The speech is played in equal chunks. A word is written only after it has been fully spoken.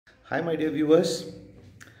Hi, my dear viewers.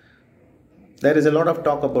 There is a lot of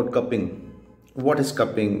talk about cupping. What is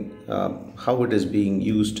cupping? How it is being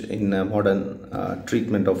used in modern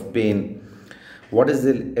treatment of pain? What is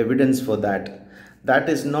the evidence for that? That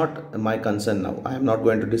is not my concern now. I am not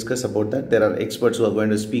going to discuss about that. There are experts who are going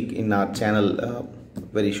to speak in our channel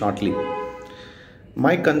very shortly.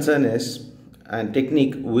 My concern is a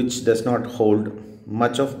technique which does not hold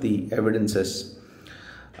much of the evidences.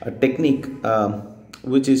 A technique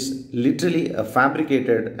which is literally a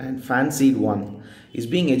fabricated and fancied one is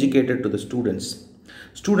being educated to the students.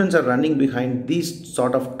 Students are running behind these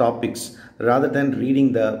sort of topics rather than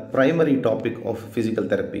reading the primary topic of physical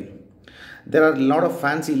therapy. There are a lot of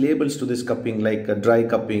fancy labels to this cupping like dry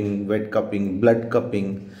cupping, wet cupping, blood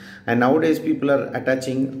cupping, and nowadays people are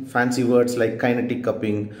attaching fancy words like kinetic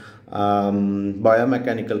cupping,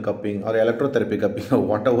 biomechanical cupping or electrotherapy cupping or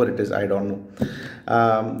whatever it is, I don't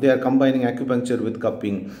know. They are combining acupuncture with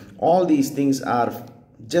cupping. All these things are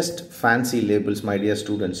just fancy labels, my dear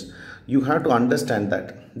students. You have to understand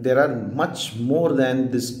that there are much more than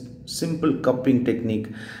this simple cupping technique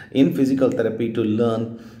in physical therapy to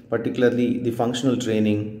learn, particularly the functional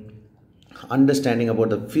training, understanding about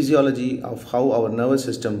the physiology of how our nervous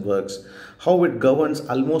system works, how it governs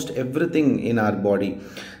almost everything in our body.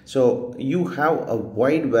 So you have a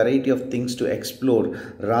wide variety of things to explore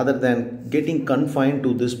rather than getting confined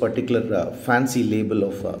to this particular fancy label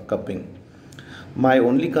of cupping. My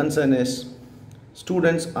only concern is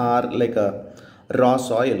students are like a raw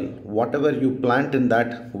soil. Whatever you plant in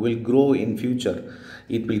that will grow in future.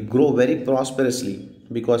 It will grow very prosperously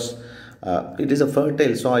because it is a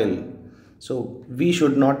fertile soil. So we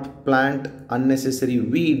should not plant unnecessary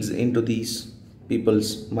weeds into these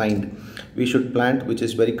people's mind. We should plant which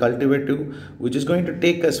is very cultivative, which is going to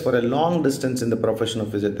take us for a long distance in the profession of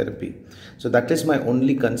physiotherapy. So that is my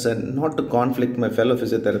only concern, not to conflict my fellow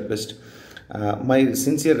physiotherapist. My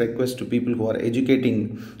sincere request to people who are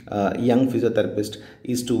educating young physiotherapists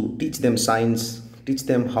is to teach them science, teach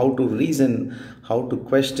them how to reason, how to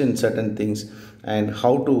question certain things, and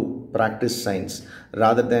how to practice science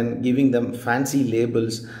rather than giving them fancy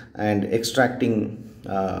labels and extracting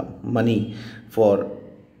money for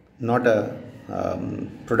not a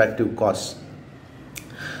productive cause.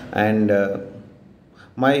 And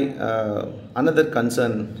my another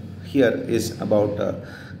concern here is about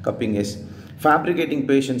cupping is fabricating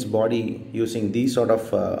patient's body using these sort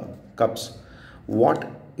of cups. What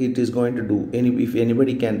it is going to do, if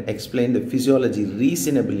anybody can explain the physiology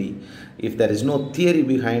reasonably, if there is no theory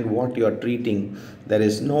behind what you are treating, there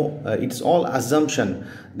is no it's all assumption,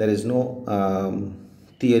 there is no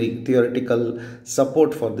theoretical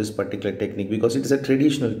support for this particular technique because it is a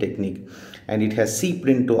traditional technique and it has seeped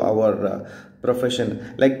into our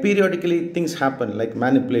profession. Like periodically things happen, like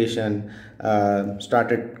manipulation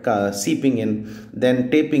started seeping in,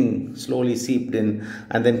 then taping slowly seeped in,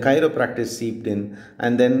 and then chiropractic seeped in,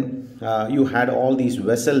 and then you had all these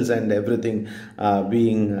vessels and everything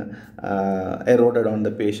being eroded on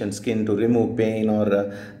the patient's skin to remove pain, or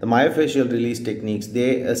the myofascial release techniques,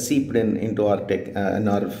 they seeped into our in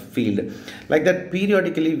our field. Like that,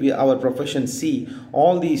 periodically our profession see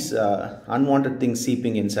all these unwanted things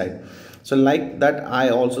seeping inside. So like that, I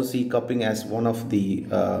also see cupping as one of the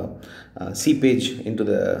seepage into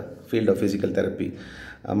the field of physical therapy.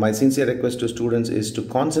 My sincere request to students is to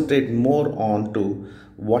concentrate more on to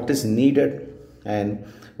what is needed and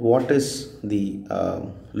what is the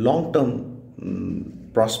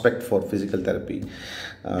long-term prospect for physical therapy.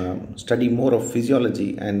 Study more of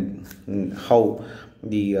physiology and how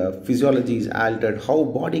the physiology is altered, how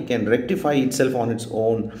body can rectify itself on its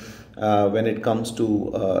own when it comes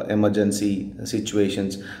to emergency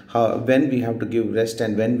situations, when we have to give rest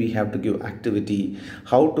and when we have to give activity,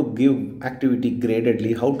 how to give activity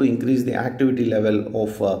gradedly, how to increase the activity level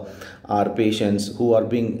of our patients who are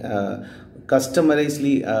being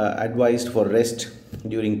customarily advised for rest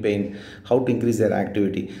during pain, how to increase their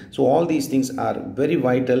activity. So all these things are very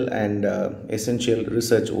vital and essential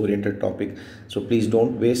research oriented topic. So please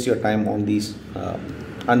don't waste your time on these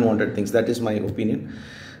unwanted things. That is my opinion.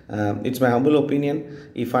 It's my humble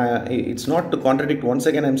opinion. It's not to contradict, once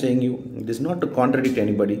again I'm saying you, it is not to contradict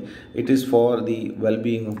anybody. It is for the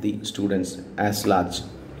well-being of the students as large.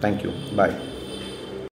 Thank you. Bye.